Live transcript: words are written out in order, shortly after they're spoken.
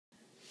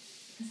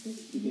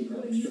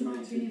You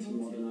might be able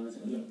to.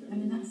 I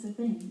mean, that's the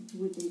thing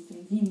with these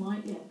things. You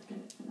might be able to get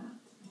it for that.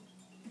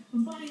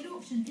 When buying at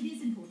auction, it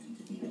is important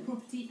to view the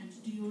property and to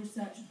do your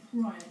research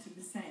prior to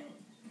the sale.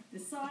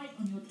 Decide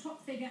on your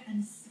top figure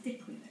and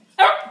stick with it.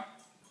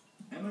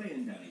 Emily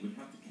and Danny would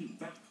have to keep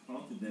back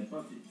part of their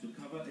budget to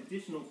cover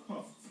additional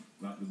costs,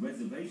 like the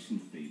reservation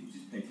fee which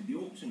is paid to the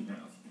auction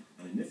house,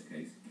 and in this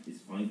case is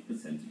 5%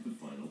 of the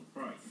final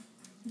price.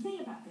 The thing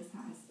about this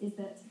house is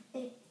that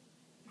it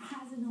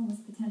has enormous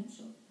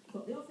potential. You've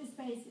got the office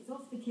space, it's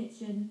off the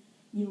kitchen,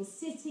 your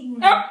sitting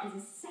room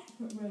is a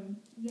separate room.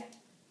 Yeah.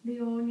 The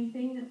only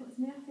thing that puts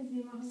me off is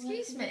the amount of work.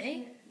 Excuse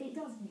me? It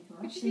does make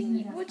work. What do you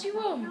think? What do you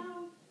want?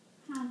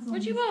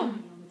 What do you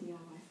want?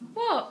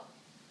 What?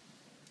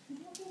 I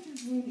don't think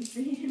I've really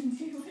seen him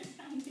do much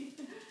Andy.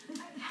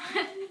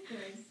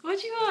 What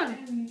do you want?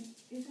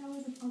 It's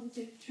always a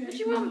positive trait. What do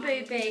you want,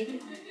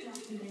 booby?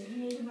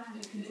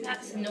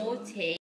 That's naughty.